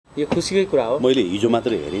यो खुसीकै कुरा हो। मैले हिजो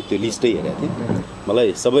मात्र हेरेँ, त्यो लिस्टै हेरेको थिएँ।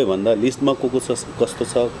 मलाई सबैभन्दा लिस्टमा को कस्तो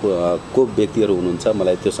छ, को व्यक्तिहरू हुनुहुन्छ,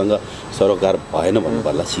 मलाई त्योसँग सरोकार भएन भन्नु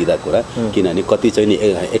पर्ला सिधा कुरा। किनभने कति चाहिँ नि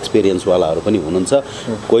एक्सपिरियन्सवालाहरू पनि हुनुहुन्छ,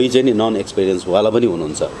 कोही चाहिँ नि नन एक्सपिरियन्सवाला पनि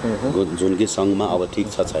हुनुहुन्छ, जुन कि सङ्घमा अब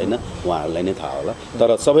ठिक छ छैन उहाँहरूलाई नै थाहा होला।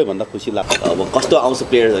 तर सबैभन्दा खुसी लाग्छ अब कस्तो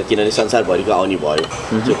आउँछ प्लेयरहरू, किनभने संसारभरिको आउने भयो,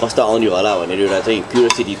 त्यो कस्तो आउने होला भनेर एउटा चाहिँ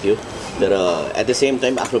क्युरियोसिटी थियो। तर एट द सेम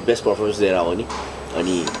टाइम आफ्नो बेस्ट पर्फर्मेन्स दिएर आउने।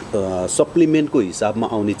 अनि सप्लिमेन्टको हिसाबमा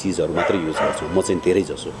आउने चिजहरू मात्रै युज गर्छु म चाहिँ धेरै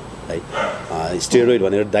जसो है। स्टेरोइड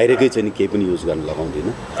भनेर डाइरेक्टै चाहिँ केही पनि युज गर्न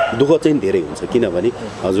लगाउँदिनँ। दुःख चाहिँ धेरै हुन्छ, किनभने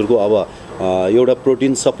हजुरको अब एउटा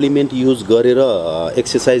प्रोटिन सप्लिमेन्ट युज गरेर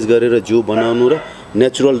एक्सर्साइज गरेर जिउ बनाउनु र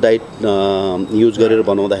नेचुरल डाइट युज गरेर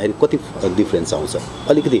बनाउँदाखेरि कति डिफ्रेन्स आउँछ।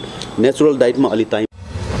 अलिकति नेचुरल डाइटमा अलि टाइम।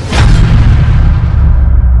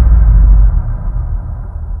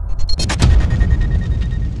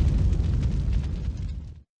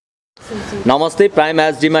 नमस्ते, प्राइम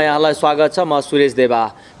एचडीमा यहाँलाई स्वागत छ। म सुरेश देबा।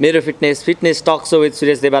 मेरो fitness talk so with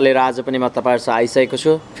Suresh देबा लिएर आज पनि म तपाईँहरूसँग आइसकेको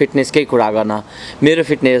छु फिटनेसकै कुरा गर्न। मेरो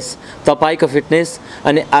फिटनेस, तपाईँको फिटनेस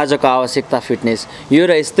अनि आजको आवश्यकता फिटनेस, यो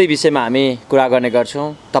र यस्तै विषयमा हामी कुरा गर्ने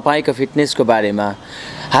गर्छौँ। तपाईँको फिटनेसको बारेमा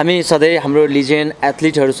हामी सधैँ हाम्रो लिजेन्ड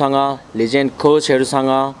एथलिटहरूसँग, लिजेन्ड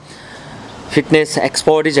कोचहरूसँग, फिटनेस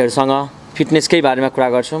एक्सपर्टिजहरूसँग फिटनेसकै बारेमा कुरा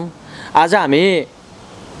गर्छौँ। आज हामी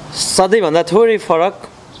सधैँभन्दा थोरै फरक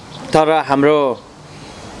तर हाम्रो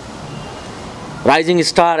राइजिङ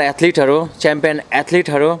स्टार एथलिटहरू, च्याम्पियन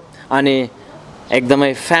एथलिटहरू अनि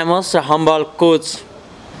एकदमै फेमस र हम्बल कोच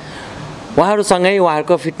उहाँहरूसँगै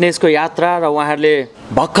उहाँहरूको फिटनेसको यात्रा र उहाँहरूले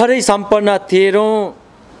भर्खरै सम्पन्न 13औं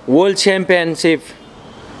वर्ल्ड च्याम्पियनसिप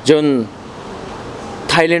जुन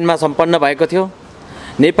थाइल्यान्डमा सम्पन्न भएको थियो,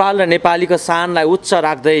 नेपाल र नेपालीको शानलाई उच्च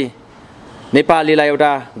राख्दै नेपालीलाई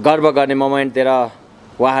एउटा गर्व गर्ने मोमेन्ट दिएर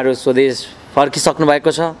उहाँहरू स्वदेश फर्किसक्नु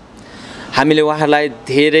भएको छ। हामीले उहाँहरूलाई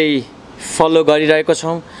धेरै फलो गरिरहेको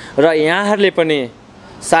छौँ र यहाँहरूले पनि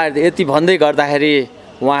सायद यति भन्दै गर्दाखेरि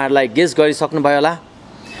उहाँहरूलाई गेस गरिसक्नुभयो होला।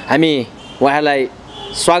 हामी उहाँहरूलाई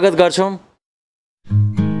स्वागत गर्छौँ।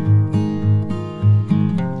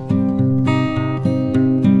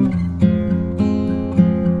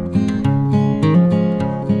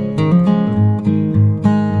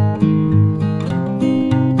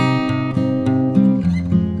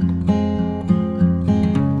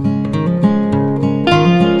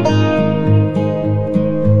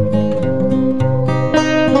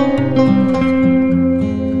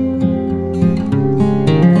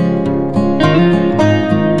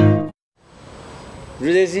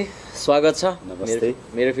 जी स्वागत छ। नमस्ते।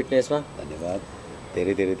 मेरो फिटनेसमा धन्यवाद,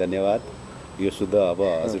 धेरै धेरै धन्यवाद। यो शुद्ध अब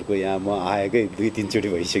हजुरको यहाँ म आएकै 2-3 चोटि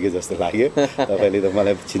भइसक्यो जस्तो लाग्यो। तपाईँले त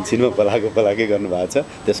मलाई छिनछिनमा पलाकै गर्नुभएको छ,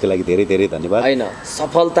 त्यसको लागि धेरै धेरै धन्यवाद। होइन,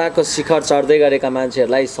 सफलताको शिखर चढ्दै गरेका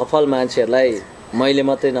मान्छेहरूलाई, सफल मान्छेहरूलाई मैले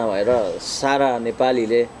मात्रै नभएर सारा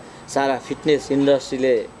नेपालीले, सारा फिटनेस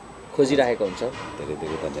इन्डस्ट्रीले खोजिरहेको हुन्छ। धेरै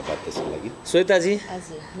धेरै धन्यवाद त्यसको लागि। श्वेताजी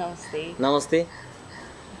हजुर, नमस्ते। नमस्ते,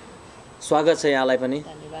 स्वागत छ यहाँलाई पनि।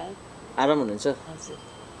 धन्यवाद। आराम हुनुहुन्छ? हजुर,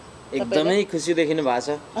 एकदमै खुसी देखिनु भएको छ।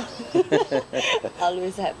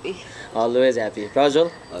 Always happy. Always happy. Prajwal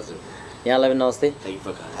हजुर, यहाँलाई पनि नमस्ते। थ्याङ्क यू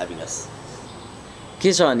फर ह्याभिङ अस।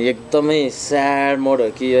 के छ भने एकदमै स्याड मोड हो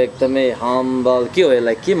कि एकदमै हम्बल के हो,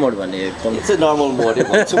 यसलाई के मोड भन्ने? एकदम इट्स अ नर्मल मोड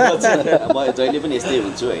भन्छु म चाहिँ। म जहिले पनि यस्तै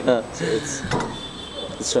हुन्छु हैन।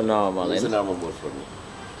 इट्स नर्मल हैन, नर्मल मोड फर मी।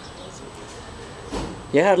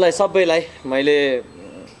 यहाँहरूलाई सबैलाई मैले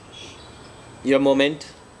यो मोमेन्ट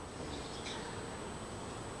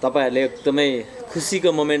तपाईहरूले एकदमै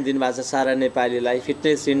खुसीको मोमेन्ट दिनुभएको छ सारा नेपालीलाई,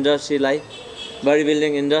 फिटनेस इन्डस्ट्रीलाई, बडी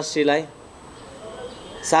बिल्डिङ इन्डस्ट्रीलाई,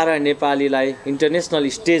 सारा नेपालीलाई इन्टरनेसनल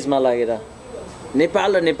स्टेजमा लगेर नेपाल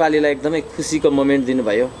र नेपालीलाई एकदमै खुसीको मोमेन्ट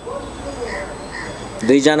दिनुभयो।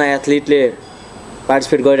 दुईजना एथलिटले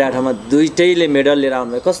पार्टिसिपेट गरिरहेको ठाउँमा दुईटैले मेडल लिएर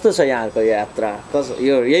आउनुभयो। कस्तो छ यहाँहरूको यो यात्रा?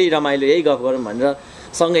 यो यही रमाइलो, यही गफ गरौँ भनेर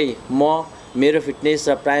सँगै म, मेरो फिटनेस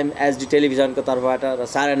र प्राइम एचडी टेलिभिजनको तर्फबाट र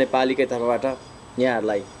सारा नेपालीकै तर्फबाट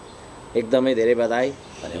यहाँहरूलाई एकदमै धेरै बधाई,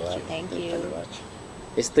 धन्यवाद। Thank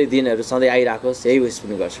you. यस्तै दिनहरू सधैँ आइराखोस्, यही विश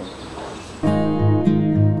पनि गर्छौँ।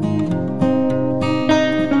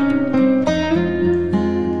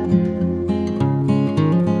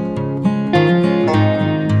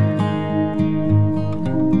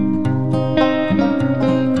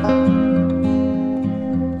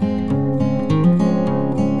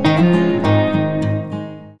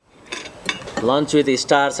 लन्च विथ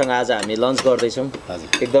स्टारसँग आज हामी लन्च गर्दैछौँ।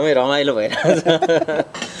 एकदमै रमाइलो भइरहेछ।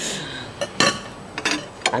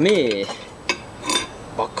 हामी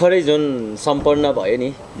भर्खरै जुन सम्पन्न भयो नि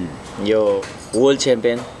यो वर्ल्ड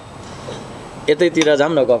च्याम्पियन, यतैतिर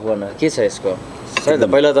जाऊँ न गफ गर्न। के छ यसको सर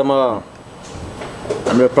पहिला त म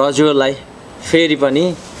हाम्रो प्रज्वललाई फेरि पनि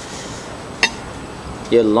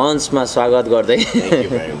यो लन्चमा स्वागत गर्दै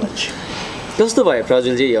कस्तो भयो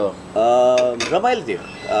प्रज्वलजी यो रमाइलो थियो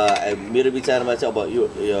मेरो विचारमा चाहिँ अब यो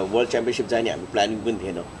वर्ल्ड च्याम्पियनसिप जाने हाम्रो प्लानिङ पनि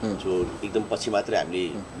थिएन सो एकदम पछि मात्रै हामीले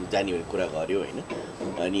जाने भन्ने कुरा गऱ्यो होइन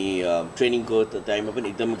अनि ट्रेनिङको टाइममा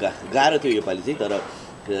पनि एकदम गाह्रो थियो योपालि चाहिँ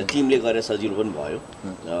तर टिमले गरेर सजिलो पनि भयो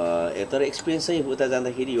तर एक्सपिरियन्स चाहिँ उता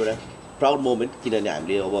जाँदाखेरि एउटा प्राउड मोमेन्ट किनभने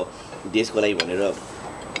हामीले अब देशको लागि भनेर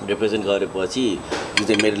रिप्रेजेन्ट गरेपछि जुन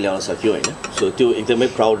चाहिँ मेडल ल्याउन सक्यो होइन सो त्यो एकदमै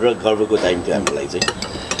प्राउड र गर्वको टाइम थियो हाम्रो लागि चाहिँ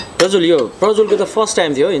प्रज्वलको त फर्स्ट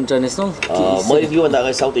टाइम थियो इन्टरनेसनल मैले योभन्दा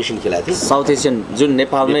अगाडि साउथ एसियन खेलेको थिएँ साउथ एसियन जुन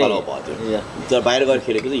नेपालमै भएको थियो तर बाहिर गएर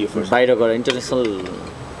खेलेको चाहिँ यो फर्स्ट बाहिर गएर इन्टरनेसनल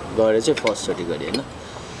गएर चाहिँ फर्स्टचोटि गरेँ होइन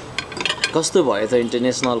कस्तो भयो त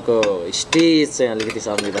इन्टरनेसनलको स्टेज चाहिँ अलिकति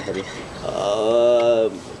सम्झिँदाखेरि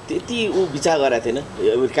त्यति ऊ विचार गरेको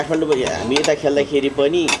थिएन काठमाडौँमा हामी यता खेल्दाखेरि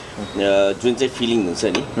पनि जुन चाहिँ फिलिङ हुन्छ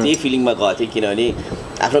नि त्यही फिलिङमा गएको थिएँ किनभने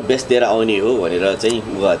आफ्नो बेस्ट दिएर आउने हो भनेर चाहिँ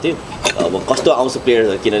गएको थियो अब कस्तो आउँछ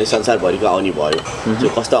प्लेयरहरू किनभने संसारभरिको आउने भयो त्यो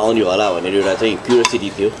कस्तो आउने होला भनेर एउटा चाहिँ क्युरियोसिटी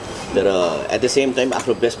थियो तर एट द सेम टाइम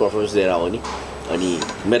आफ्नो बेस्ट पर्फर्मेन्स दिएर आउने अनि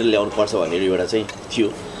मेडल ल्याउनु पर्छ भनेर एउटा चाहिँ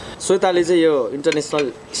थियो श्वेताले चाहिँ यो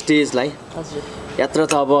इन्टरनेसनल स्टेजलाई यात्रा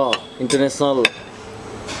त अब इन्टरनेसनल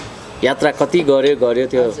यात्रा कति गर्यो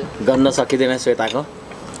त्यो गर्न सकिँदैन श्वेताको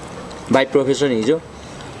बाई प्रोफेसन हिजो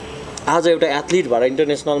आज एउटा एथलिट भएर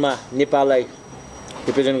इन्टरनेसनलमा नेपाललाई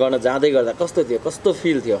रिप्रेजेन्ट गर्न जाँदै गर्दा कस्तो थियो कस्तो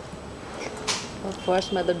फिल थियो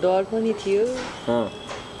फर्स्टमा त डर पनि थियो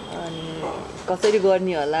अनि कसरी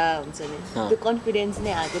गर्ने होला हुन्छ नि त्यो कन्फिडेन्स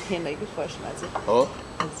नै आएको थिएन कि फर्स्टमा चाहिँ हो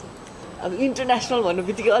अब इन्टरनेसनल भन्नु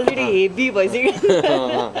बित्तिकै अलरेडी हेभी भइसक्यो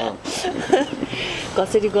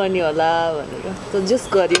कसरी गर्ने होला भनेर त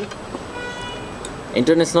जस्ट गऱ्यो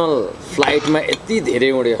इन्टरनेसनल फ्लाइटमा यति धेरै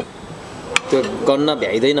उड्यो त्यो गर्न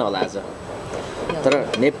भ्याइँदैन होला आज तर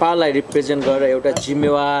नेपाललाई रिप्रेजेन्ट गरेर एउटा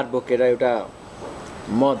जिम्मेवार बोकेर एउटा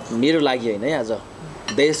मेरो लागि होइन है आज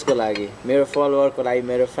देशको लागि मेरो फलोवरको लागि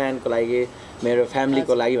मेरो फ्यानको लागि मेरो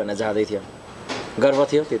फ्यामिलीको लागि भनेर जाँदै थियो गर्व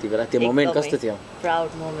थियो त्यति बेला त्यो मोमेन्ट कस्तो थियो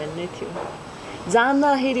प्राउड मोमेन्ट नै थियो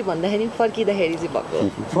जाँदाखेरि भन्दाखेरि फर्किँदाखेरि चाहिँ भएको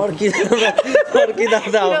फर्किँदा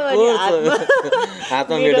त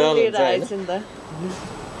हातमा मेडल हुन्छ हैन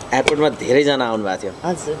एयरपोर्टमा धेरैजना आउनु भएको थियो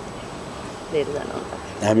हजुर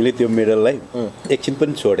धेरैजना हामीले त्यो मेडललाई एकछिन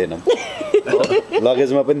पनि छोडेनौँ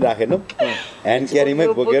लगेजमा पनि राखेनौँ ह्यान्ड क्यारीमै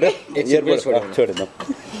बोकेर एयरपोर्ट छोडेनौँ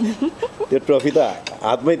त्यो ट्रफी त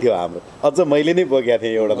हातमै थियो हाम्रो अझ मैले नै बोकेको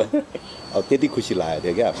थिएँ एउटा त अब त्यति खुसी लागेको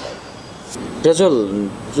थियो क्या हामीलाई प्रज्वल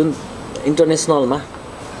जुन इन्टरनेसनलमा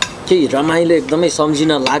केही रमाइलो एकदमै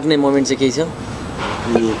सम्झिन लाग्ने मोमेन्ट चाहिँ केही छ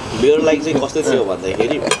मेरो लागि चाहिँ कस्तो थियो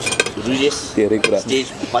भन्दाखेरि रुजेस धेरै कुरा स्टेज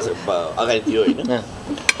अगाडि थियो होइन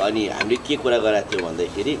अनि हामीले के कुरा गरेको थियो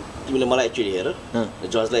भन्दाखेरि तिमीले मलाई एक्चुअली हेर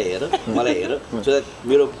जजलाई हेर मलाई हेर सो द्याट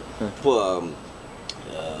मेरो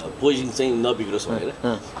पोजिसन चाहिँ नबिग्रोस् भनेर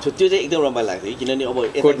सो त्यो चाहिँ एकदम रमाइलो लाग्थ्यो किनभने अब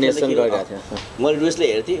मैले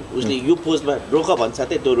रुजेसलाई हेर्थेँ उसले यो पोजमा रोक भन्छ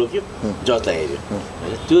साथै त्यो रोक्यो जजलाई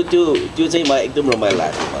हेऱ्यो त्यो चाहिँ मलाई एकदम रमाइलो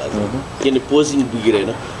लाग्थ्यो मलाई किनभने पोजिसन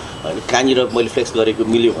बिग्रेन अनि कहाँनिर मैले फ्लेक्स गरेको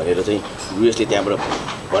मिल्यो भनेर चाहिँ रुजेसले त्यहाँबाट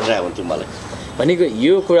भनिरहेको हुन्थ्यो मलाई भनेको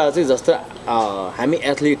यो कुरा चाहिँ जस्तो हामी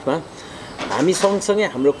एथलिटमा हामी सँगसँगै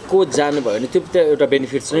हाम्रो कोच जानुभयो भने त्यो एउटा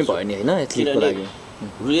बेनिफिट्स नै भयो नि होइन एथलिटको लागि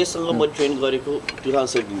रुजेससँग मैले ट्रेन गरेको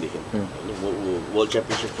 2017देखि वर्ल्ड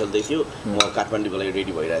च्याम्पियनसिप खेल्दै थियो म काठमाडौँको लागि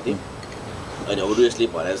रेडी भइरहेको थिएँ अनि अब रुजेसले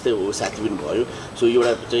भने जस्तै हो साथी पनि भयो सो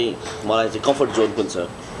एउटा चाहिँ मलाई चाहिँ कम्फर्ट जोन पनि छ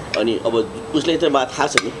अनि अब उसले त मलाई थाहा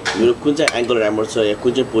छ नि मेरो कुन चाहिँ एङ्गल राम्रो छ या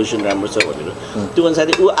कुन चाहिँ पोजिसन राम्रो छ भनेर त्यो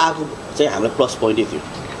अनुसारले ऊ आएको चाहिँ हामीलाई प्लस पोइन्टै थियो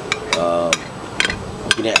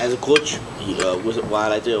किन एज अ कोच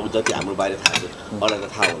उहाँलाई चाहिँ जति हाम्रो बारे थाहा छ अरूलाई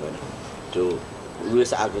त थाहा हुँदैन त्यो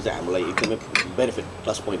रुएस आएको चाहिँ हामीलाई एकदमै बेनिफिट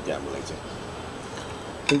प्लस पोइन्ट थियो हाम्रो लागि चाहिँ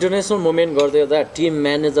इन्टरनेसनल मुभमेन्ट गर्दै गर्दा टिम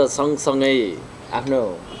म्यानेजर सँगसँगै आफ्नो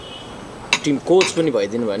टिम कोच पनि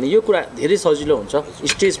भइदिनु भयो भने यो कुरा धेरै सजिलो हुन्छ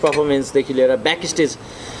स्टेज पर्फर्मेन्सदेखि लिएर ब्याक स्टेज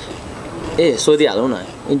सोधिहालौँ न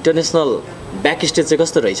इन्टरनेसनल ब्याक स्टेज चाहिँ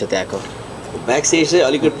कस्तो रहेछ त्यहाँको ब्याक स्टेज चाहिँ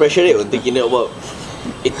अलिकति प्रेसरै हुन्थ्यो किन अब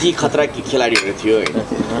यति खतरा खेलाडीहरू थियो होइन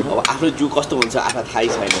अब आफ्नो जिउ कस्तो हुन्छ आफूलाई थाहै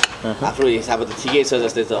छैन आफ्नो हिसाबले त ठिकै छ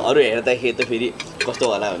जस्तै छ अरू हेर्दाखेरि त फेरि कस्तो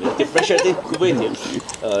होला भनेर त्यो प्रेसर चाहिँ खुबै थियो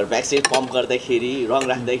ब्याक स्टेज पम्प गर्दाखेरि रङ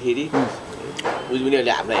राख्दाखेरि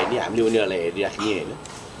उनीहरूले हामीलाई हेर्ने हामीले उनीहरूलाई हेरिराख्ने होइन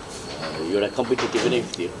एउटा कम्पिटेटिभ नै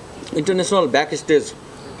थियो इन्टरनेसनल ब्याक स्टेज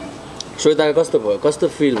श्वेताको कस्तो भयो कस्तो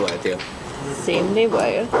फिल भयो त्यो सेम नै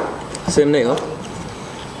भयो सेम नै हो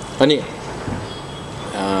अनि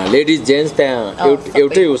लेडिज जेन्ट्स त्यहाँ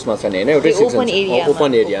एउटै उसमा छ नि होइन एउटै सेक्सन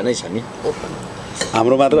ओपन एरिया नै छ नि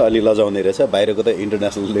हाम्रो मात्र अलि लजाउने रहेछ बाहिरको त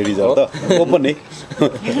इन्टरनेसनल लेडिजहरू त ओपन नै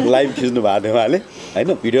लाइभ खिच्नु भएको थियो उहाँले होइन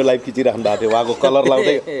भिडियो लाइभ खिचिराख्नु भएको थियो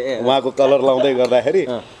उहाँको कलर लाउँदै गर्दाखेरि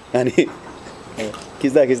अनि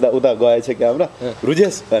खिच्दा खिच्दा उता गएछ क्यामेरा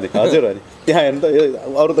रुजेश अनि हजुर अनि त्यहाँ हेर्नु त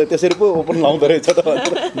अरू त त्यसरी पो ओपन लाउँदो रहेछ त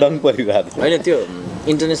दङ परिरहेको थियो होइन त्यो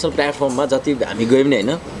इन्टरनेसनल प्लेटफर्ममा जति हामी गयौँ नि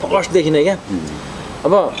होइन फर्स्टदेखि नै क्या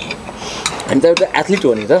अब हामी त एउटा एथलिट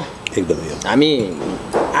हो नि त एकदमै हामी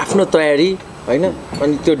आफ्नो तयारी होइन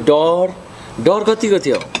अनि त्यो डर कतिको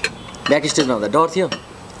थियो ब्याक स्टेजमा हुँदा डर थियो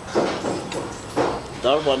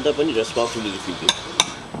डर भन्दा पनि रेस्पोन्सिबिलिटी फिल थियो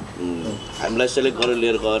हामीलाई सेलेक्ट गरेर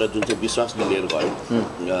लिएर गएर जुन चाहिँ विश्वासले लिएर गयो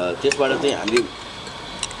त्यसबाट चाहिँ हामीले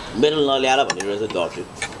मेडल नल्याएर भनेर चाहिँ डर थियो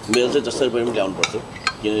मेडल चाहिँ जसरी पनि ल्याउनुपर्छ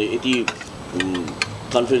किन यति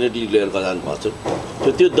कन्फिडेन्टली लिएर जानुपर्छ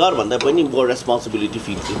त्यो डरभन्दा पनि मोर रेस्पोन्सिबिलिटी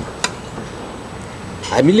फिल थियो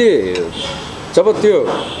हामीले जब त्यो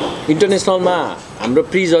इन्टरनेसनलमा हाम्रो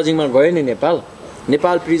प्री जजिङमा गयो नि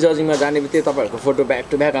नेपाल प्री जजिङमा जाने बित्तिकै तपाईँहरूको फोटो ब्याक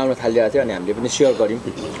टु ब्याक आउन थालिरहेको थियो अनि हामीले पनि सेयर गऱ्यौँ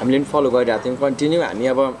हामीले पनि फलो गरिरहेको थियौँ कन्टिन्यू हामी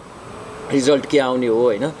अब रिजल्ट के आउने हो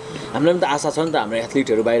होइन हामीलाई पनि त आशा छ नि त हाम्रो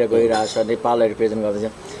एथलिटहरू बाहिर गइरहेछ नेपाललाई रिप्रेजेन्ट गर्दैछ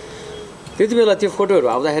त्यति बेला त्यो फोटोहरू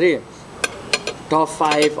आउँदाखेरि टप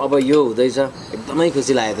 5 अब यो हुँदैछ एकदमै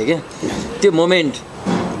खुसी लागेको थियो क्या त्यो मोमेन्ट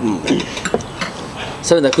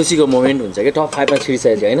सबैभन्दा खुसीको मोमेन्ट हुन्छ कि टप 5 मा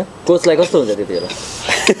छिरिसकेको थियो होइन कोचलाई कस्तो हुन्छ त्यति बेला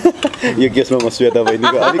यो केसमा म श्वेता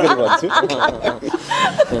बहिनीको अलिकति भन्छु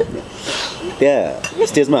त्यहाँ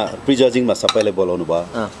स्टेजमा प्री जजिङमा सबैलाई बोलाउनु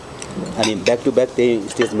भयो अनि ब्याक टु ब्याक त्यही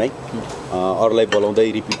स्टेजमै अरूलाई बोलाउँदै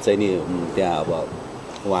रिपिट चाहिँ नि त्यहाँ अब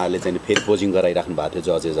उहाँहरूले चाहिँ फेरि पोजिङ गराइराख्नु भएको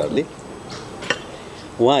थियो जजेसहरूले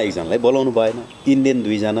उहाँ एकजनालाई बोलाउनु भएन इन्डियन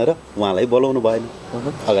 2 जना र उहाँलाई बोलाउनु भएन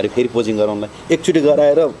अगाडि फेरि पोजिङ गराउनलाई एकचोटि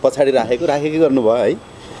गराएर पछाडि राखेकै गर्नुभयो है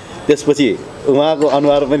त्यसपछि उहाँको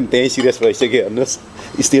अनुहार पनि त्यहीँ सिरियस भइसक्यो हेर्नुहोस्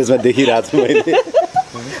स्टेजमा देखिरहेको छु मैले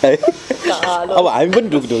है अब हामी पनि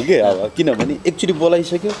ढुक्ढुक के अब किनभने एकचोटि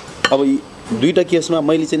बोलाइसक्यो अब दुईवटा केसमा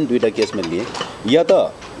मैले चाहिँ दुईवटा केसमा लिएँ या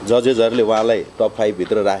त जजेसहरूले उहाँलाई टप 5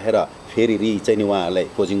 भित्र राखेर फेरि चाहिँ नि उहाँहरूलाई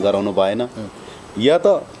कोचिङ गराउनु भएन या त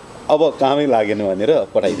अब कामै लागेन भनेर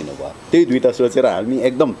पठाइदिनु भयो त्यही दुईवटा सोचेर हामी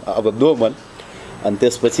एकदम अब दोमन अनि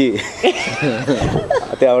त्यसपछि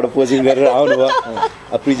त्यहाँबाट कोचिङ गरेर आउनुभयो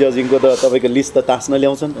प्री जजिङको त तपाईँको लिस्ट त तास्न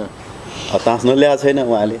ल्याउँछन् तास्न ल्याएको छैन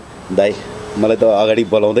उहाँले दाइ मलाई त अगाडि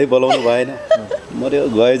बोलाउनु भएन म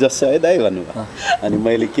गए जस्तो है दाइ भन्नुभयो अनि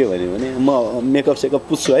मैले के भने म मेकअप सेकअप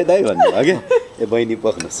पुस्छु है दाइ भन्नुभयो क्या ए बहिनी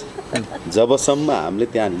पक्नुहोस् जबसम्म हामीले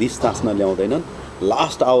त्यहाँ लिस्ट तास्न ल्याउँदैनन्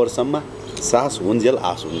लास्ट आवरसम्म सास हुन्जेल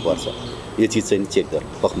आस हुनुपर्छ यो चिज चाहिँ चेक गर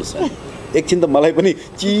पक्नुहोस् एकछिन त मलाई पनि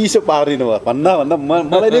चिसो पारिदिनु भयो भन्दा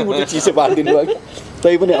मलाई नै मुटु चिसो पारिदिनु भयो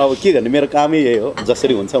तै पनि अब के गर्ने मेरो कामै यही हो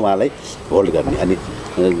जसरी हुन्छ उहाँलाई होल्ड गर्ने अनि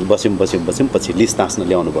बस्यौँ पछि लिस्ट तास्न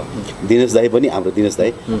ल्याउनु भयो दिनेश दाई पनि हाम्रो दिनेश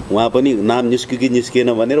दाई उहाँ पनि नाम निस्क्यो कि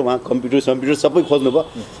निस्किएन भनेर उहाँ कम्प्युटर सबै खोज्नु भयो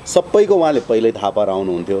सबैको उहाँले पहिल्यै थाहा पाएर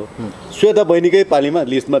आउनुहुन्थ्यो श्वेता बहिनीकै पालीमा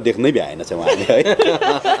लिस्टमा देख्नै भ्याएन छ उहाँले है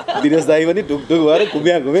दिनेश दाई पनि ढुकढुक भएर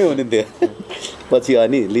घुमे हुनुहुन्थ्यो पछि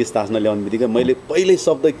अनि लिस्ट तास्न ल्याउने बित्तिकै मैले पहिल्यै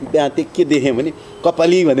शब्द त्यहाँ के देखेँ भने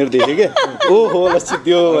कपाली भनेर देखेँ क्या ओहो ल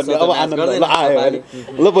सिद्धो भनेर अब आनन्द आयो भने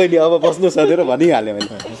ल बहिनी अब बस्नुहोस् भनेर भनिहालेँ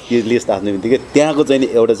मैले यो लिस्ट तास्ने बित्तिकै त्यहाँको चाहिँ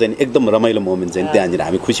एउटा चाहिँ एकदम रमाइलो मोमेन्ट चाहिँ त्यहाँनिर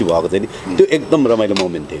हामी खुसी भएको चाहिँ त्यो एकदम रमाइलो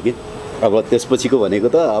मोमेन्ट थियो कि अब त्यसपछिको भनेको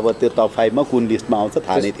त अब त्यो टप 5 मा कुन लिस्टमा आउँछ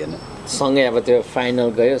थाहा नै थिएन सँगै अब त्यो फाइनल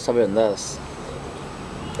गयो सबैभन्दा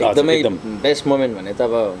एकदमै बेस्ट मोमेन्ट भने त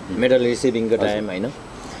अब मेडल रिसिभिङको टाइम होइन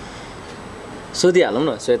सोधिहालौँ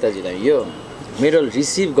न श्वेताजीलाई यो मेडल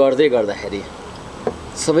रिसिभ गर्दाखेरि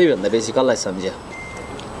सबैभन्दा बेसी कसलाई सम्झ्यो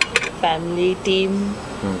फ्यामिली टिम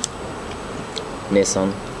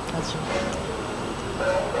नेसन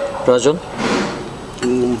प्रजन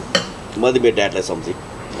मैले मेरो ड्याडलाई सम्झेँ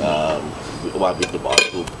उहाँ बित्नु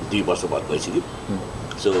भएको 2 वर्ष बाद भइसक्यो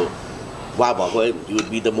सो उहाँ भएको you would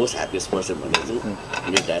be the most happiest person भनेर चाहिँ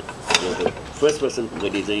मेरो ड्याड फर्स्ट पर्सन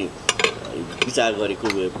मैले चाहिँ विचार गरेको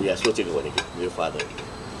या सोचेको भनेको मेरो फादर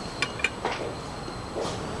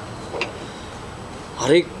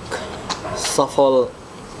हरेक सफल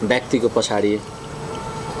व्यक्तिको पछाडि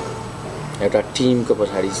एउटा टिमको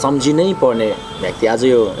पछाडि सम्झिनै पर्ने व्यक्ति आज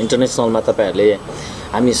यो इन्टरनेसनलमा तपाईँहरूले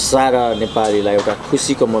हामी सारा नेपालीलाई एउटा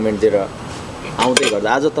खुसीको मोमेन्ट दिएर आउँदै गर्दा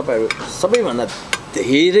आज तपाईँहरू सबैभन्दा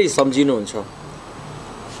धेरै सम्झिनुहुन्छ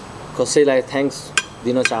कसैलाई थ्याङ्क्स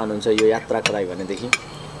दिन चाहनुहुन्छ यो यात्राको लागि भनेदेखि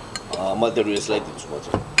मैले त रुएसलाई दिन्छु म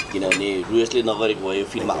चाहिँ किनभने रुएसले नगरेको भए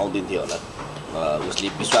फिल्डमा आउँदिन्थ्यो होला उसले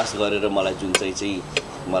विश्वास गरेर मलाई जुन चाहिँ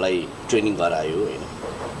मलाई ट्रेनिङ गरायो होइन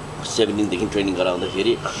 7 दिनदेखि ट्रेनिङ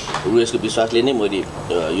गराउँदाखेरि रुएसको विश्वासले नै मैले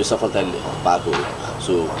यो सफलता पाएको हो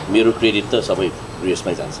सो मेरो क्रेडिट त सबै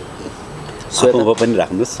रुएसमै जान्छ आफूमा पनि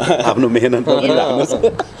राख्नुहोस् आफ्नो मेहनतमा पनि राख्नुहोस्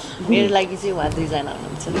मेरो लागि चाहिँ उहाँ दुईजना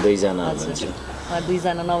हुनुहुन्छ दुईजना हजुर हुनुहुन्छ उहाँ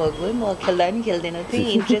दुईजना नभएको भए म खेल्दा पनि खेल्दैन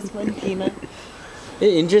थिएँ इन्ट्रेस्ट पनि थिएन ए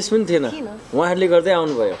इन्ट्रेस्ट पनि थिएन किन? उहाँहरूले गर्दै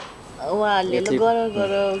आउनुभयो उहाँहरूले ल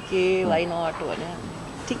गर के वाइ नट भने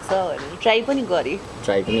ठिक छ भने ट्राई पनि गरेँ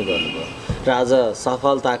ट्राई पनि गर्नुभयो र आज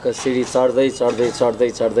सफलताको सिँढी चढ्दै चढ्दै चढ्दै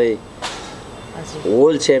चढ्दै हजुर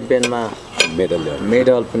वर्ल्ड च्याम्पियनमा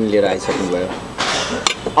मेडल पनि लिएर आइसक्नुभयो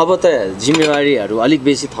अब त जिम्मेवारीहरू अलिक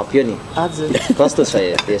बेसी थपियो नि हजुर कस्तो छ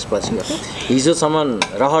त्यसपछिको हिजोसम्म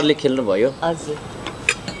रहरले खेल्नुभयो हजुर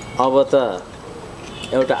अब त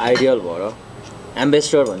एउटा आइडियल भएर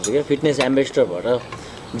एम्बेसडर भन्छ क्या फिटनेस एम्बेसडर भएर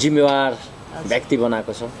जिम्मेवार व्यक्ति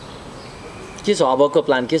बनाएको छ के छ अबको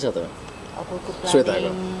प्लान के छ त अबको श्वेताको?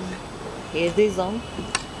 प्लान हेर्दै जाउँ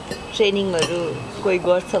ट्रेनिङहरू कोही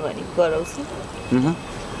गर्छ भने गराउँछु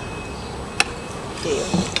त्यही हो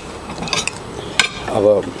अब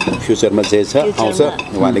फ्युचरमा जे छ आउँछ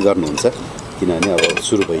फ्युचरमा। उहाँले गर्नुहुन्छ किनभने अब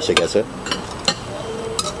सुरु भइसकेको छ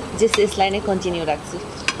यसलाई नै कन्टिन्यू राख्छु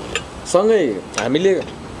सँगै हामीले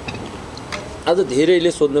आज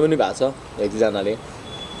धेरैले सोध्नु पनि भएको छ एक दुईजनाले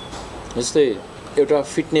जस्तै एउटा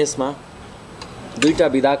फिटनेसमा दुईवटा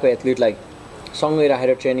विधाको एथलिटलाई सँगै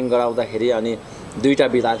राखेर ट्रेनिङ गराउँदाखेरि अनि दुईवटा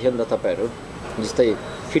विधा थियो नि त तपाईँहरू जस्तै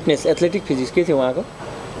फिटनेस एथलेटिक फिजिक्स के थियो उहाँको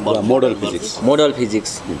मोडल फिजिक्स मोडल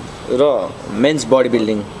फिजिक्स र men's body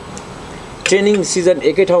building training season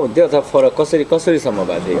एकै ठाउँ हुन्थ्यो अथवा फरक कसरीसम्म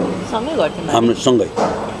भएको थियो सँगै गर्थ्यौँ हाम्रो सँगै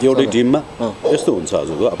एउटै टिममा अँ। यस्तो हुन्छ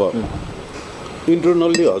हजुरको अब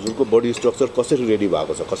इन्टरनल्ली हजुरको बडी स्ट्रक्चर कसरी रेडी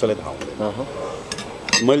भएको छ कसैलाई थाहा हुँदैन अहँ,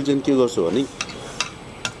 मैले चाहिँ के गर्छु भने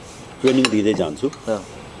ट्रेनिङ दिँदै जान्छु अँ,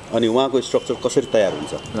 अनि उहाँको स्ट्रक्चर कसरी तयार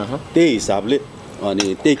हुन्छ अहँ। त्यही हिसाबले अनि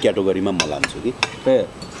त्यही क्याटेगोरीमा म लान्छु कि ए,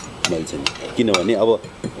 मैले चाहिँ किनभने अब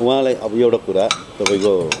उहाँलाई अब एउटा कुरा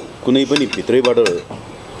तपाईँको कुनै पनि भित्रैबाट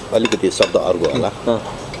अलिकति शब्द अर्को होला अँ,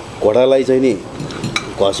 घोडालाई चाहिँ नि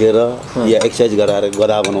घसेर या एक्सर्साइज गराएर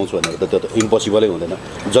गधा बनाउँछु भनेर त त्यो त इम्पोसिबलै हुँदैन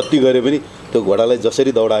जति गरे पनि त्यो घोडालाई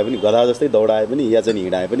जसरी दौडाए पनि गधा जस्तै दौडाए पनि या चाहिँ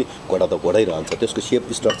हिँडाए पनि घोडा त घोडै रहन्छ त्यसको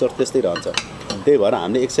सेप स्ट्रक्चर त्यस्तै रहन्छ त्यही भएर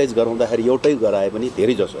हामीले एक्सर्साइज गराउँदाखेरि एउटै गराए पनि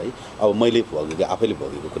धेरै जसो है अब मैले भोगेको आफैले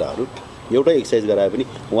भोगेको कुराहरू एउटै एक्सर्साइज गराए पनि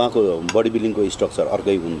उहाँको बडी बिल्डिङको स्ट्रक्चर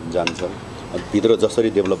अर्कै जान्छ भित्र जसरी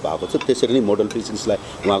डेभलप भएको छ त्यसरी नै मोडल फिजिक्सलाई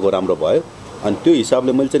उहाँको राम्रो भयो अनि त्यो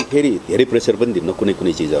हिसाबले मैले चाहिँ फेरि धेरै प्रेसर पनि दिन्न कुनै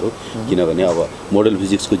कुनै चिजहरू किनभने अब मोडल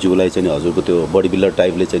फिजिक्सको जिउलाई चाहिँ हजुरको त्यो बडी बिल्डर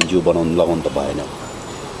टाइपले चाहिँ जिउ लगाउनु त भएन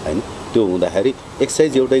होइन त्यो हुँदाखेरि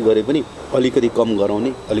एक्सर्साइज एउटै गरे पनि अलिकति कम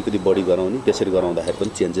गराउने अलिकति बढी गराउने त्यसरी गराउँदाखेरि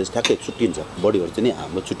पनि चेन्जेस ठ्याक्कै छुट्टिन्छ बडीहरू चाहिँ नि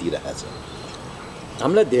हाम्रो छुट्टिरहेको छ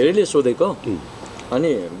हामीलाई धेरैले सोधेको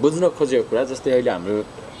अनि बुझ्न खोजेको कुरा जस्तै अहिले हाम्रो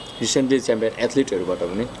रिसेन्टली च्याम्पियन एथलिटहरूबाट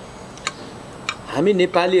पनि हामी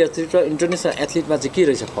नेपाली एथलिट र इन्टरनेसनल एथलिटमा चाहिँ के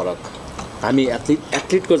रहेछ फरक हामी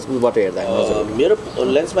एथलिटको बाट हेर्दा मेरो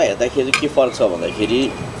लेन्समा हेर्दाखेरि के फरक छ भन्दाखेरि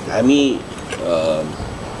हामी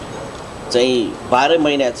चाहिँ 12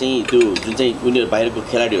 महिना चाहिँ त्यो जुन चाहिँ उनीहरू बाहिरको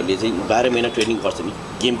खेलाडीहरूले चाहिँ 12 महिना ट्रेनिङ गर्छ नि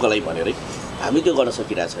गेमको लागि भनेरै हामी त्यो गर्न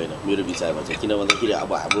सकिरहेको छैन मेरो विचारमा चाहिँ किन भन्दाखेरि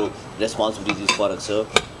अब हाम्रो रेस्पोन्सिबिलिटिज फरक छ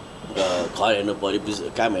घर हेर्नु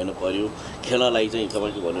पऱ्यो काम हेर्नु पऱ्यो खेल्नलाई चाहिँ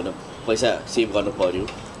तपाईँको भनौँ न पैसा सेभ गर्नु पऱ्यो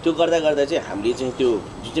त्यो गर्दा गर्दा चाहिँ हामीले चाहिँ त्यो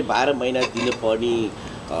जुन चाहिँ 12 महिना दिनुपर्ने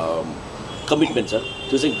कमिटमेन्ट छ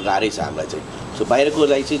त्यो चाहिँ गाह्रै छ हामीलाई चाहिँ सो बाहिरको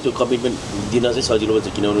लागि चाहिँ त्यो कमिटमेन्ट दिन चाहिँ सजिलो हुन्छ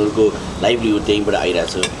किनभने उनीहरूको लाइभलीहुड त्यहीँबाट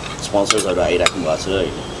आइरहेको छ स्पोन्सर्सहरू आइराख्नु भएको छ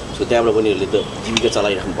होइन सो त्यहाँबाट पनि उनीहरूले त जीविका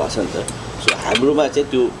चलाइराख्नु भएको छ नि त सो हाम्रोमा चाहिँ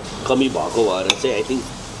त्यो कमी भएको भएर चाहिँ आई थिङ्क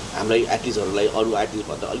हामीलाई एथलिट्सहरूलाई अरू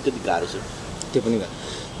एथलिट्सभन्दा अलिकति गाह्रो छ त्यो पनि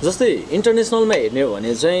जस्तै इन्टरनेसनलमा हेर्ने हो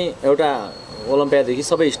भने चाहिँ एउटा ओलम्पियाडदेखि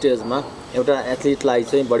सबै स्टेजमा एउटा एथलिटलाई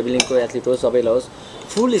चाहिँ बडी बिल्डिङको एथलिट होस् सबैलाई होस्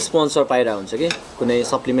फुल स्पोन्सर पाइरहेको हुन्छ कि कुनै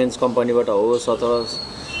सप्लिमेन्ट्स कम्पनीबाट होस्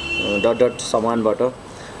अथवा डट सामानबाट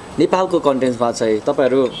नेपालको कन्टेन्ट्समा चाहिँ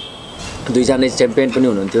तपाईँहरू दुईजना च्याम्पियन पनि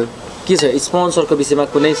हुनुहुन्थ्यो के छ स्पोन्सरको विषयमा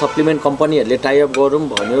कुनै सप्लिमेन्ट कम्पनीहरूले टाइअप गरौँ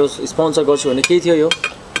भन्यो स्पोन्सर गर्छु भने केही थियो यो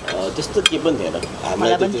त्यस्तो केही पनि थिएन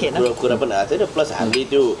हामीलाई त त्यो कुरा पनि आएको थिएन प्लस हामीले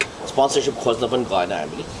त्यो स्पोन्सरसिप खोज्न पनि गएन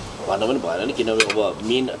हामीले भन्न पनि भएन नि किनभने अब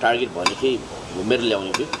मेन टार्गेट भनेकै मेरो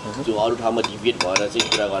ल्याउने थियो त्यो अरू ठाउँमा डिभिएट भएर चाहिँ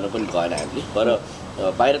कुरा गर्न पनि गएन हामीले तर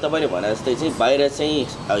बाहिर तपाईँले भने जस्तै चाहिँ बाहिर चाहिँ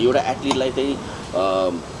एउटा एथलिटलाई चाहिँ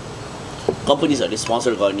कम्पनीजहरूले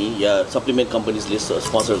स्पोन्सर गर्ने या सप्लिमेन्ट कम्पनीजले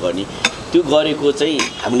स्पोन्सर गर्ने त्यो गरेको चाहिँ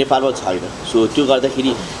हाम्रो नेपालमा छैन सो त्यो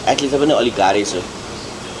गर्दाखेरि एथलिटलाई पनि अलिक गाह्रै छ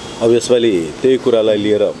अब यसपालि त्यही कुरालाई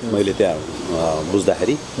लिएर मैले त्यहाँ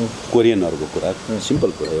बुझ्दाखेरि कोरियनहरूको कुरा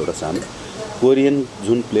सिम्पल कुरा एउटा सानो कोरियन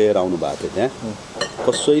जुन प्लेयर आउनु भएको थियो त्यहाँ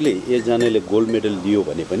कसैले एकजनाले गोल्ड मेडल दियो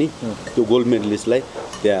भने पनि त्यो गोल्ड मेडलिस्टलाई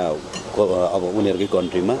त्यहाँ अब उनीहरूकै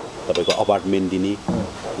कन्ट्रीमा तपाईँको अपार्टमेन्ट दिने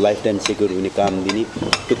लाइफ टाइम सेक्युर हुने काम दिने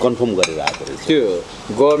त्यो कन्फर्म गरेर आएको रहेछ त्यो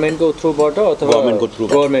गभर्नमेन्टको थ्रुबाट अथवा गभर्नमेन्टको थ्रु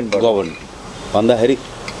गभर्नमेन्ट भन्दाखेरि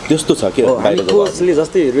त्यस्तो छ के कोचले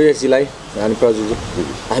जस्तै रुएसजीलाई हामी प्रजुजी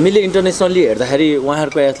हामीले इन्टरनेसनली हेर्दाखेरि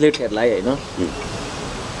उहाँहरूको एथलेटहरूलाई होइन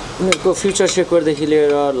उनीहरूको फ्युचर सेक्युरदेखि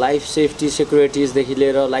लिएर लाइफ सेफ्टी सेक्युरिटिजदेखि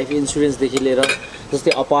लिएर लाइफ इन्सुरेन्सदेखि लिएर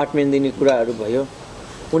जस्तै अपार्टमेन्ट दिने कुराहरू भयो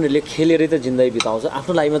उनीहरूले खेलेरै त जिन्दगी बिताउँछ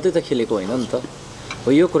आफ्नो लागि मात्रै त खेलेको होइन नि त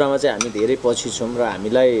हो यो कुरामा चाहिँ हामी धेरै पछि छौँ र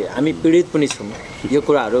हामी पीडित पनि छौँ यो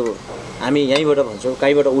कुराहरू हामी यहीँबाट भन्छौँ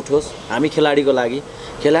कहीँबाट उठोस् हामी खेलाडीको लागि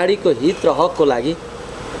खेलाडीको हित र हकको लागि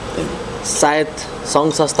सायद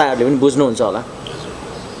सङ्घ संस्थाहरूले पनि बुझ्नुहुन्छ होला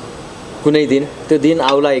कुनै दिन त्यो दिन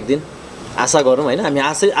आउला एक दिन आशा गरौँ होइन हामी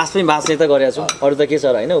आफै बाँच्ने त गरेका छौँ अरू त के छ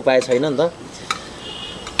र होइन उपाय छैन नि त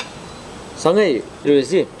सँगै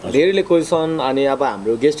रुएसजी धेरैले क्वेसन अनि अब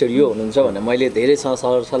हाम्रो गेस्टहरू यो हुनुहुन्छ भनेर मैले धेरैसँग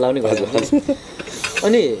सल्लाह पनि गरेको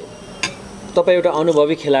अनि तपाईँ एउटा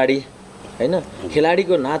अनुभवी खेलाडी होइन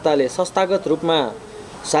खेलाडीको नाताले संस्थागत रूपमा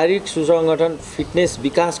शारीरिक सुसङ्गठन फिटनेस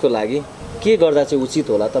विकासको लागि के गर्दा चाहिँ उचित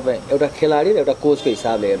होला तपाईँ एउटा खेलाडी र एउटा कोचको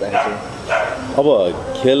हिसाबले हेर्दाखेरि अब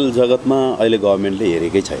खेल जगतमा अहिले गभर्मेन्टले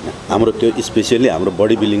हेरेकै छैन हाम्रो त्यो स्पेसियली हाम्रो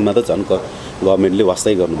बडी बिल्डिङमा त झन् गभर्मेन्टले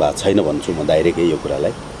वास्तै गर्नुभएको छैन भन्छु म डाइरेक्टै यो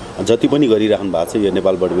कुरालाई जति पनि गरिराख्नु भएको छ यो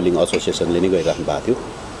नेपाल बडी बिल्डिङ एसोसिएसनले नै गरिराख्नु भएको थियो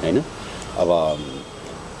होइन अब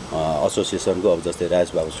एसोसिएसनको अब जस्तै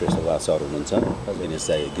राज बाबु श्रेष्ठ सर हुनुहुन्छ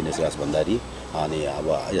दिनेश राज भण्डारी अनि अब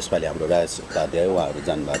यसपालि हाम्रो राज उपाध्याय उहाँहरू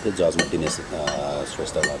जानुभएको थियो जजमा दिनेश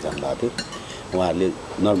श्रेष्ठ जानुभएको थियो उहाँहरूले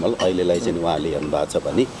नर्मल अहिलेलाई चाहिँ उहाँहरूले हेर्नुभएको छ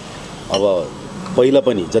भने अब पहिला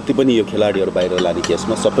पनि जति पनि यो खेलाडीहरू बाहिर लाने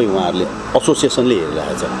केसमा सबै उहाँहरूले एसोसिएसनले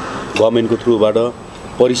हेरिरहेको छ गभर्मेन्टको थ्रुबाट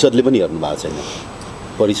परिषदले पनि हेर्नु भएको छैन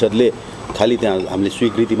परिषदले खालि त्यहाँ हामीले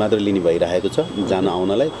स्वीकृति मात्र लिने भइरहेको छ जान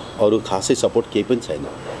आउनलाई अरू खासै सपोर्ट केही पनि छैन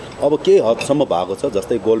अब केही हदसम्म भएको छ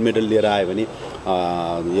जस्तै गोल्ड मेडल लिएर आयो भने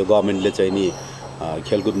यो गभर्मेन्टले चाहिँ नि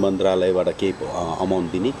खेलकुद मन्त्रालयबाट केही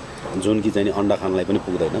अमाउन्ट दिने जुन कि चाहिँ नि अन्डा खानलाई पनि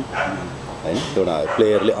पुग्दैन होइन एउटा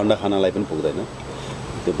प्लेयरले अन्डा खानलाई पनि पुग्दैन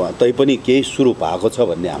त्यो तैपनि केही सुरु भएको छ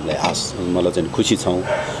भन्ने हामीलाई आश मलाई चाहिँ खुसी छौँ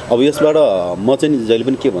अब यसबाट म चाहिँ जहिले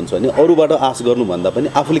पनि के भन्छु भने अरूबाट आश गर्नुभन्दा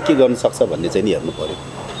पनि आफूले के गर्न सक्छ भन्ने चाहिँ नि हेर्नु पऱ्यो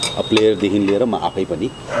अब प्लेयरदेखि लिएर म आफै पनि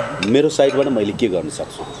मेरो साइडबाट मैले के गर्न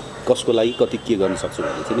सक्छु कसको लागि कति के गर्न सक्छु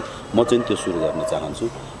भने चाहिँ म चाहिँ त्यो सुरु गर्न चाहन्छु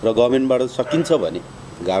र गभर्मेन्टबाट सकिन्छ भने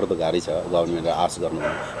गाह्रो त गाह्रै छ गभर्मेन्टबाट आश गर्नु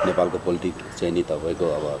नेपालको पोलिटिक्स चाहिँ नि तपाईँको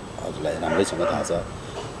अब हजुरलाई राम्रैसँग थाहा छ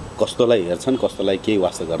कस्तोलाई हेर्छन् कस्तोलाई केही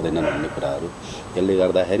वास्ता गर्दैनन् भन्ने कुराहरू त्यसले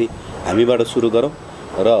गर्दाखेरि हामीबाट सुरु गरौँ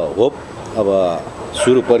र होप अब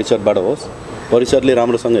सुरु परिषदबाट होस् परिषदले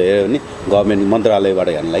राम्रोसँग हेऱ्यो भने गभर्मेन्ट मन्त्रालयबाट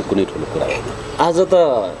हेर्नलाई कुनै ठुलो कुरा होइन आज त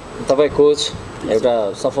तपाईँ कोच एउटा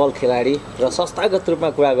सफल खेलाडी र संस्थागत रूपमा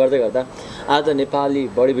कुरा गर्दै गर्दा आज नेपाली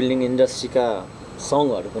बडी बिल्डिङ इन्डस्ट्रीका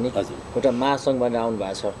सङ्घहरू पनि एउटा महासङ्घ बनेर आउनु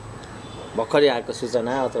भएको छ भर्खरै आएको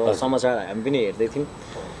सूचना अथवा समाचार हामी पनि हेर्दै थियौँ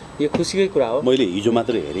यो खुसीकै कुरा हो मैले हिजो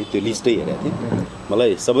मात्रै हेरेँ त्यो लिस्टै हेरेको थिएँ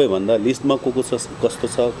मलाई सबैभन्दा लिस्टमा को छ कस्तो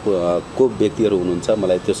छ को व्यक्तिहरू हुनुहुन्छ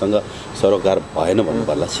मलाई त्योसँग सरोकार भएन भन्नु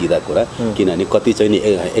पर्ला सिधा कुरा किनभने कति चाहिँ नि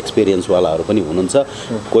एक्सपिरियन्सवालाहरू पनि हुनुहुन्छ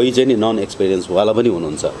कोही चाहिँ नि नन एक्सपिरियन्सवाला पनि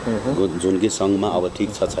हुनुहुन्छ जुन कि सङ्घमा अब ठिक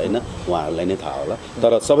छ छैन उहाँहरूलाई नै थाहा होला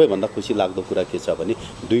तर सबैभन्दा खुसी लाग्दो कुरा के छ भने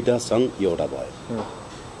दुईवटा सङ्घ एउटा भयो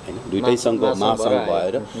हैन दुईटै सङ्घको महासङ्घ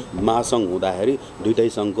भएर महासङ्घ हुँदाखेरि दुईटै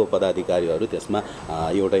सङ्घको पदाधिकारीहरू त्यसमा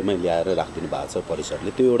एउटैमै ल्याएर राखिदिनु भएको छ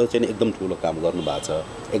परिषदले त्यो एउटा चाहिँ एकदम ठुलो काम गर्नु भएको छ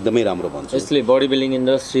एकदमै राम्रो भन्छु यसले बडी बिल्डिङ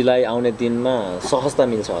इन्डस्ट्रीलाई आउने दिनमा सहजता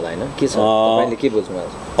मिल्छ होला हैन के छ तपाईले के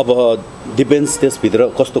बुझ्नुभएको अब डिपेन्ड्स त्यसभित्र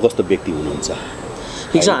कस्तो कस्तो व्यक्ति हुनुहुन्छ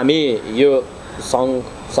ठिक छ हामी यो सङ्घ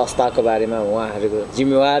संस्थाको बारेमा उहाँहरूको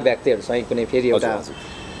जिम्मेवार व्यक्तिहरूसँग कुनै फेरि एउटा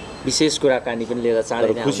विशेष कुराकानी पनि लिएर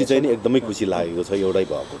चाँडै खुसी चाहिँ एकदमै खुसी लागेको छ एउटै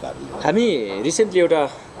भएको कारणले हामी रिसेन्टली एउटा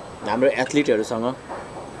हाम्रो एथलिटहरूसँग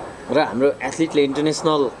र हाम्रो एथलिटले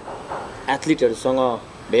इन्टरनेसनल एथलिटहरूसँग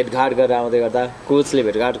भेटघाट गरेर आउँदै गर्दा कोचले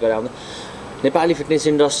भेटघाट गरेर आउँदा नेपाली फिटनेस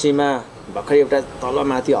इन्डस्ट्रीमा भर्खरै एउटा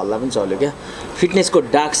तलमाथि हल्ला पनि चल्यो क्या फिटनेसको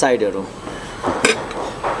डार्क साइडहरू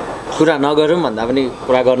कुरा नगरौँ भन्दा पनि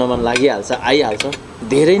कुरा गर्न मन लागिहाल्छ आइहाल्छ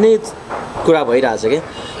धेरै नै कुरा भइरहेछ क्या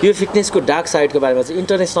यो फिटनेसको डार्क साइडको बारेमा चाहिँ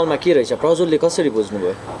इन्टरनेसनलमा के रहेछ प्रज्वलले कसरी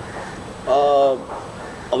बुझ्नुभयो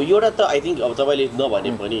अब एउटा त आई थिङ्क अब तपाईँले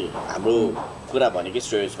नभने पनि हाम्रो कुरा भनेकै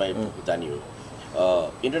स्टेरियोटाइपमै जाने हो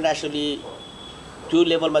इन्टरनेसनली त्यो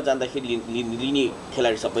लेभलमा जाँदाखेरि लिने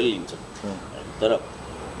खेलाडी सबैले लिन्छ तर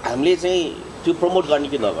हामीले चाहिँ त्यो प्रमोट गर्ने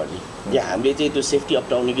कि नगर्ने या हामीले चाहिँ त्यो सेफ्टी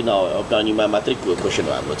अप्नाउने कि नअप्नाउनेमा मात्रै क्वेसन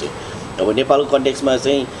हो हाम्रो चाहिँ अब नेपालको कन्टेक्समा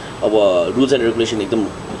चाहिँ अब रुल्स एन्ड रेगुलेसन एकदम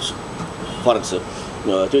फरक छ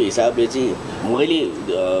त्यो हिसाबले चाहिँ मैले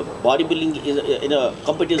body building in a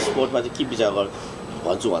competitive स्पोर्टमा चाहिँ के विचार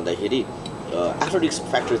भन्छु भन्दाखेरि आफ्नो रिस्क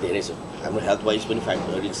फ्याक्टर धेरै छ हाम्रो हेल्थ वाइज पनि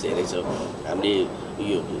रिस्क धेरै छ हामीले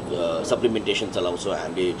यो सप्लिमेन्टेसन चलाउँछौँ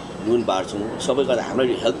हामीले नुन बार्छौँ सबै गर्दा हाम्रो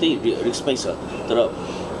हेल्थ चाहिँ रिस्कमै छ तर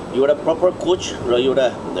एउटा प्रपर कोच र एउटा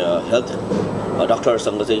हेल्थ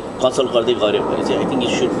डक्टरसँग चाहिँ कन्सल्ट गर्दै गऱ्यो भने चाहिँ I think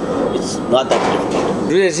it's not that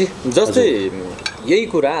difficult. रुजेशजी जस्तै यही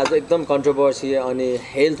कुरा आज एकदम कन्ट्रोभर्सी अनि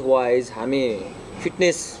हेल्थ वाइज हामी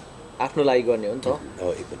फिटनेस आफ्नो लागि गर्ने हो नि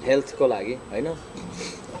त हेल्थको लागि होइन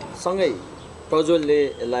सँगै प्रज्वलले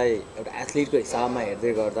यसलाई एउटा एथलिटको हिसाबमा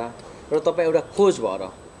हेर्दै गर्दा र तपाईँ एउटा कोच भएर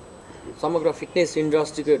समग्र फिटनेस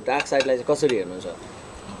इन्डस्ट्रीको डार्क साइडलाई चाहिँ कसरी हेर्नुहुन्छ?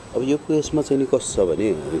 अब यो केसमा चाहिँ नि कस्तो छ भने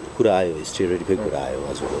कुरा आयो स्टेरोइडकै कुरा आयो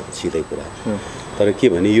हजुरको सिधै कुरा तर के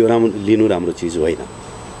भने यो लिनु राम्रो चिज होइन।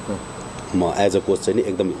 म एज अ कोच चाहिँ नि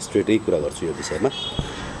एकदम स्ट्रेटै कुरा गर्छु यो विषयमा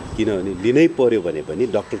किनभने लिनै पर्यो भने पनि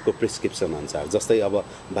डक्टरको प्रेस्क्रिप्सन अनुसार जस्तै अब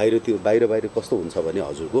बाहिर कस्तो हुन्छ भने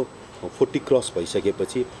हजुरको 40 क्रस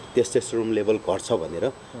भइसकेपछि टेस्टोस्टेरोन लेभल घट्छ भनेर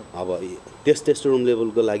अब टेस्टोस्टेरोन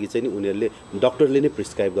लेभलको लागि चाहिँ नि उनीहरूले डक्टरले नै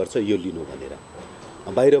प्रिस्क्राइब गर्छ यो लिनु भनेर।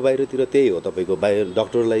 बाहिरतिर त्यही हो तपाईँको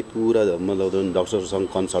डक्टरलाई पुरा मतलब डक्टरसँग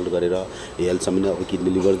कन्सल्ट गरेर हेल्थसम्म अब किडनी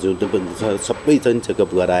लिभर जुन पनि छ सबै चाहिँ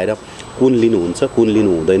चेकअप गराएर कुन लिनुहुन्छ कुन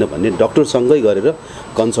लिनु हुँदैन भन्ने डक्टरसँगै गरेर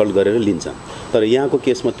कन्सल्ट गरेर लिन्छ। तर यहाँको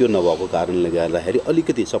केसमा त्यो नभएको कारणले गर्दाखेरि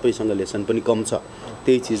अलिकति सबैसँग लेसन पनि कम छ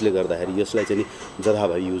त्यही चिजले गर्दाखेरि यसलाई चाहिँ नि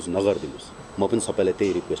जथाभावी युज नगरिदिनुहोस् म पनि सबैलाई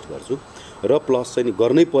त्यही रिक्वेस्ट गर्छु र प्लस चाहिँ नि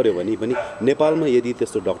गर्नै पर्यो भने पनि नेपालमा यदि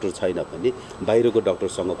त्यस्तो डक्टर छैन भने बाहिरको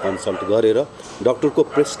डक्टरसँग कन्सल्ट गरेर डक्टरको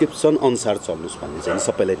प्रेस्क्रिप्सन अनुसार चल्नुहोस् भन्ने चाहिँ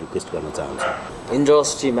सबैलाई रिक्वेस्ट गर्न चाहन्छु।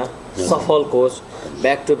 इन्डस्ट्रीमा सफल coach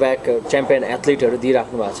back to back champion एथलिटहरू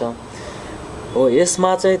दिइराख्नु भएको छ हो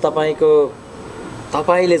यसमा चाहिँ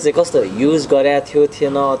तपाईँले चाहिँ कस्तो युज गरेको थियो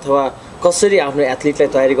थिएन अथवा कसरी आफ्नो एथलिटलाई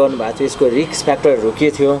तयारी गर्नुभएको थियो यसको रिस्क फ्याक्टरहरू के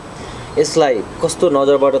थियो यसलाई कस्तो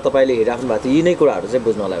नजरबाट तपाईँले हेरिराख्नु भएको थियो यी नै कुराहरू चाहिँ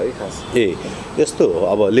बुझ्नलाई हो कि खास यस्तो हो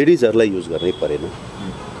अब लेडिजहरूलाई युज गर्नै परेन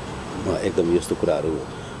एकदम यस्तो कुराहरू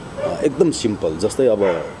एकदम सिम्पल जस्तै अब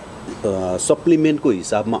सप्लिमेन्टको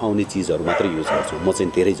हिसाबमा आउने चिजहरू मात्रै युज गर्छु म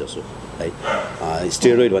चाहिँ धेरै जसो है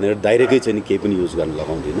स्टेरोइड भनेर डाइरेक्टै चाहिँ केही पनि युज गर्न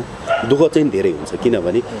लगाउँदिनँ दुःख चाहिँ धेरै हुन्छ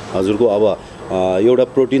किनभने हजुरको अब एउटा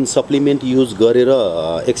प्रोटिन सप्लिमेन्ट युज गरेर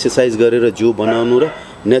एक्सर्साइज गरेर जिउ बनाउनु र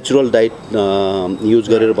नेचुरल डाइट युज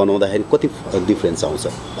गरेर बनाउँदाखेरि कति डिफ्रेन्स आउँछ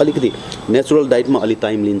अलिकति नेचुरल डाइटमा अलि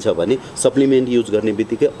टाइम लिन्छ भने सप्लिमेन्ट युज गर्ने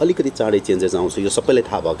बित्तिकै अलिकति चाँडै चेन्जेस आउँछ यो सबैलाई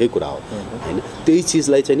थाहा भएकै कुरा हो होइन त्यही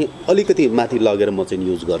चिजलाई चाहिँ नि अलिकति माथि लगेर म चाहिँ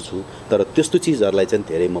युज गर्छु तर त्यस्तो चिजहरूलाई चाहिँ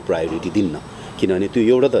धेरै म प्रायोरिटी दिन्न किनभने त्यो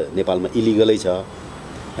एउटा त नेपालमा इलिगलै छ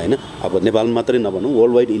होइन अब नेपाल मात्रै नभनौँ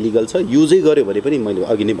वर्ल्ड वाइड इलिगल छ युजै गर्यो भने पनि मैले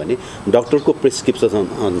अघि नै भने डक्टरको प्रेस्क्रिप्सन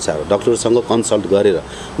अनुसार डक्टरसँग कन्सल्ट गरेर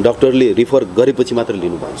डक्टरले रिफर गरेपछि मात्र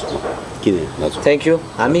लिनु भन्छु म किन हजुर थ्याङ्क यू।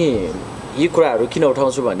 हामी यी कुराहरू किन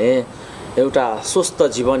उठाउँछु भने एउटा स्वस्थ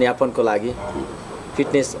जीवनयापनको लागि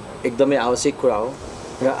फिटनेस एकदमै आवश्यक कुरा हो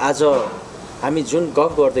र आज हामी जुन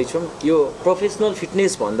गफ गर्दैछौँ यो प्रोफेसनल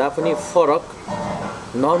फिटनेस भन्दा पनि फरक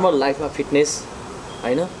नर्मल लाइफमा फिटनेस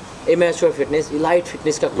होइन एमेच्योर फिटनेस इलाइट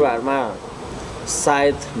फिटनेसका कुराहरूमा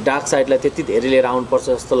सायद डार्क साइडलाई त्यति धेरै लिएर आउनुपर्छ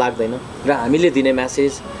जस्तो लाग्दैन र हामीले दिने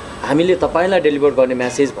म्यासेज हामीले तपाईँलाई डेलिभर गर्ने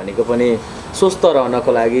म्यासेज भनेको पनि स्वस्थ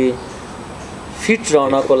रहनको लागि फिट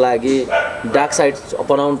रहनको लागि डार्क साइड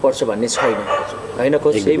अपनाउनुपर्छ भन्ने छैन होइन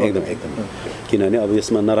कोच एकदम किनभने अब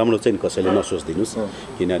यसमा नराम्रो चाहिँ कसैले नसोचिदिनुहोस्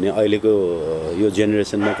किनभने अहिलेको यो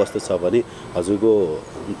जेनेरेसनमा कस्तो छ भने हजुरको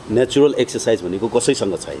नेचुरल एक्सर्साइज भनेको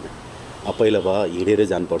कसैसँग छैन अब पहिला भयो हिँडेर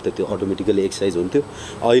जानुपर्थ्यो त्यो अटोमेटिकली एक्सर्साइज हुन्थ्यो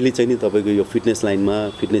अहिले चाहिँ नि तपाईँको यो फिटनेस लाइनमा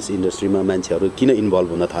फिटनेस इन्डस्ट्रीमा मान्छेहरू किन इन्भल्भ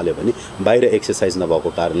हुन थाल्यो भने बाहिर एक्सर्साइज नभएको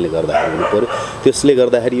कारणले गर्दाखेरि हुनु पऱ्यो त्यसले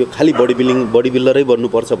गर्दाखेरि यो खालि बडी बिल्डरै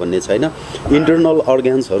बन्नुपर्छ भन्ने छैन इन्टरनल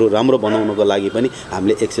अर्ग्यान्सहरू राम्रो बनाउनको लागि पनि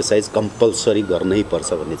हामीले एक्सर्साइज कम्पलसरी गर्नै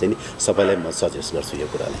पर्छ भन्ने चाहिँ नि सबैलाई म सजेस्ट गर्छु यो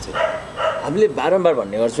कुराले चाहिँ हामीले बारम्बार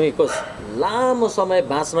भन्ने गर्छौँ कि कोच लामो समय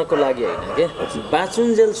बाँच्नको लागि होइन कि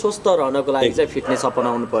बाँचुन्जेल स्वस्थ रहनको लागि चाहिँ फिटनेस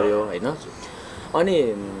अपनाउनु पर्यो होइन अनि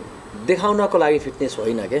देखाउनको लागि फिटनेस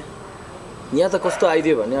होइन के यहाँ त कस्तो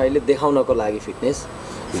आइदियो भने अहिले देखाउनको लागि फिटनेस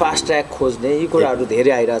फास्ट ट्र्याक खोज्ने यी कुराहरू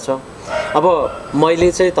धेरै आइरहेछ अब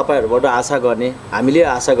मैले चाहिँ तपाईँहरूबाट आशा गर्ने हामीले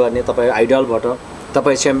आशा गर्ने तपाईँ आइडलबाट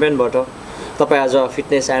तपाईँ च्याम्पियनबाट तपाईँ आज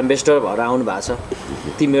फिटनेस एम्बेसडर भएर आउनु भएको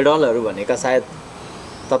छ ती मेडलहरू भनेका सायद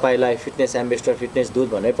तपाईलाई फिटनेस एम्बेसडर फिटनेस दूत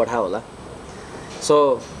भनेर पठायो होला सो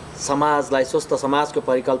समाजलाई स्वस्थ समाजको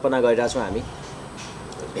परिकल्पना गरिरहेछौँ हामी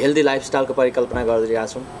हेल्दी लाइफस्टाइलको परिकल्पना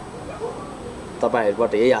गरिरहेछौँ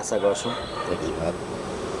तपाईँहरूबाट यही आशा गर्छौँ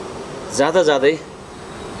जाँदा जाँदै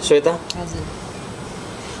श्वेता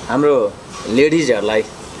हाम्रो लेडिजहरूलाई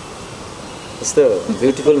यस्तो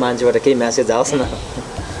ब्युटिफुल मान्छेबाट केही म्यासेज आओस् न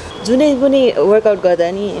जुनै पनि वर्कआउट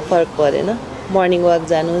गर्दा नि फरक परेन मर्निङ वाक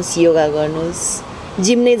जानुहोस् योगा गर्नुहोस्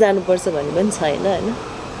जिम नै जानुपर्छ भन्ने पनि छैन होइन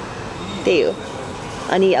त्यही हो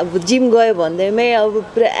अनि अब जिम गयो भन्दैमै अब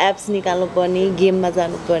पुरा एप्स निकाल्नु पर्ने गेममा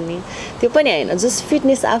जानुपर्ने त्यो पनि होइन जस्ट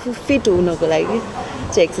फिटनेस आफू फिट हुनको लागि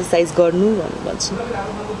चाहिँ एक्सर्साइज गर्नु भन्नु भन्छु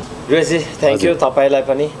रुएजी थ्याङ्क यू तपाईँलाई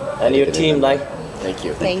पनि अनि यो टिमलाई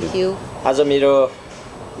थ्याङ्क यू आज मेरो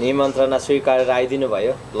निमन्त्रणा स्वीकारेर आइदिनु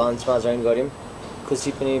भयो लन्चमा जोइन गऱ्यौँ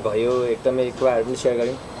खुसी पनि भयो एकदमै कुराहरू पनि सेयर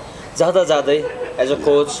गऱ्यौँ जाँदा जाँदै एज अ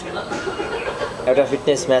कोच एउटा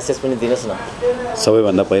फिटनेस म्यासेज पनि दिनुहोस् न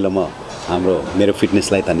सबैभन्दा पहिला म हाम्रो मेरो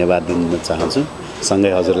फिटनेसलाई धन्यवाद दिन चाहन्छु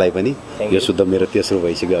सँगै हजुरलाई पनि यो शुद्ध मेरो तेस्रो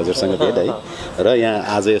भइसक्यो हजुरसँग भेट है र यहाँ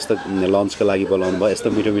आज यस्तो लन्चको लागि बोलाउनु भयो यस्तो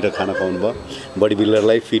मिठो मिठो खाना खुवाउनु भयो बडी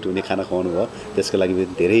बिल्डरलाई फिट हुने खाना खुवाउनु भयो त्यसको लागि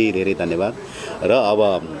पनि धेरै धेरै धन्यवाद र अब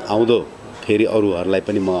आउँदो फेरि अरूहरूलाई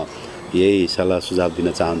पनि म यही सल्लाह सुझाव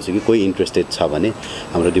दिन चाहन्छु कि कोही इन्ट्रेस्टेड छ भने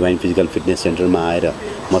हाम्रो डिभाइन फिजिकल फिटनेस सेन्टरमा आएर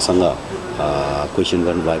मसँग क्वेसन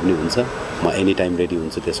गर्नुभयो पनि हुन्छ म एनी टाइम रेडी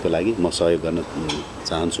हुन्छु त्यसको लागि म सहयोग गर्न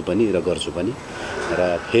चाहन्छु पनि र गर्छु पनि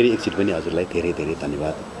र फेरि एकचोटि पनि हजुरलाई धेरै धेरै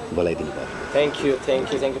धन्यवाद बोलाइदिनु भयो थ्याङ्क यू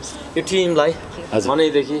यो टिमलाई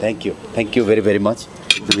मनैदेखि thank you very very much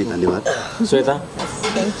एकदमै धन्यवाद Shweta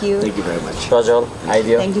thank you very much Prajwal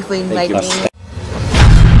आइदियो thank you for inviting